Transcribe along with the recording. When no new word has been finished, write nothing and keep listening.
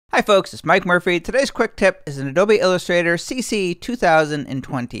Hi folks, it's Mike Murphy. Today's quick tip is in Adobe Illustrator CC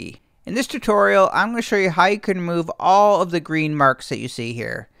 2020. In this tutorial, I'm going to show you how you can remove all of the green marks that you see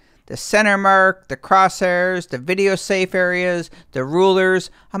here. The center mark, the crosshairs, the video safe areas, the rulers.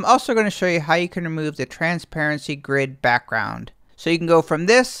 I'm also going to show you how you can remove the transparency grid background. So you can go from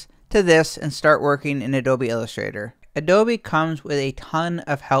this to this and start working in Adobe Illustrator. Adobe comes with a ton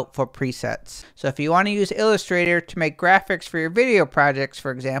of helpful presets. So if you want to use Illustrator to make graphics for your video projects,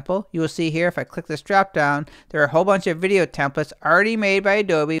 for example, you will see here if I click this drop down, there are a whole bunch of video templates already made by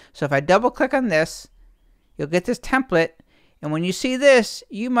Adobe. So if I double click on this, you'll get this template, and when you see this,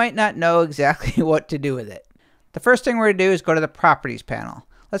 you might not know exactly what to do with it. The first thing we're going to do is go to the Properties panel.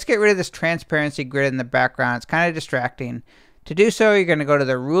 Let's get rid of this transparency grid in the background. It's kind of distracting. To do so, you're going to go to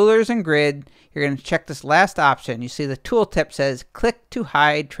the Rulers and Grid. You're going to check this last option. You see the tooltip says click to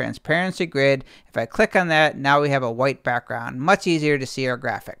hide transparency grid. If I click on that, now we have a white background. Much easier to see our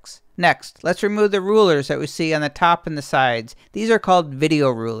graphics. Next, let's remove the rulers that we see on the top and the sides. These are called video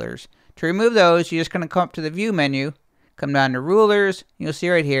rulers. To remove those, you're just going to come up to the View menu, come down to Rulers. You'll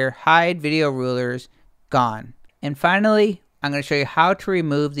see right here, Hide Video Rulers, gone. And finally, I'm going to show you how to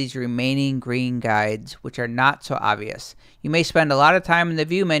remove these remaining green guides, which are not so obvious. You may spend a lot of time in the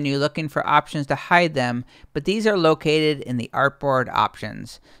View menu looking for options to hide them, but these are located in the Artboard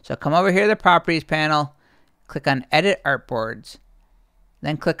options. So come over here to the Properties panel, click on Edit Artboards,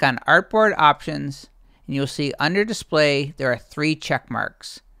 then click on Artboard Options, and you'll see under Display there are 3 check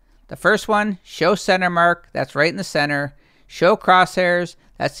marks. The first one, Show Center Mark, that's right in the center. Show Crosshairs,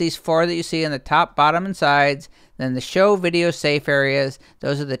 that's these 4 that you see in the top, bottom, and sides. Then the Show Video Safe Areas,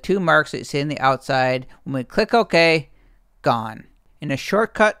 those are the 2 marks that you see on the outside. When we click OK, gone. In a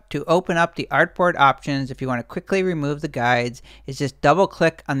shortcut to open up the Artboard options, if you want to quickly remove the guides, is just double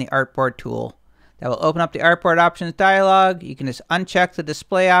click on the Artboard tool. That will open up the Artboard options dialog. You can just uncheck the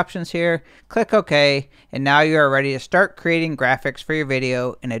display options here, click OK, and now you are ready to start creating graphics for your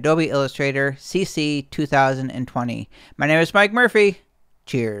video in Adobe Illustrator CC 2020. My name is Mike Murphy.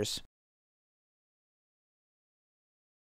 Cheers.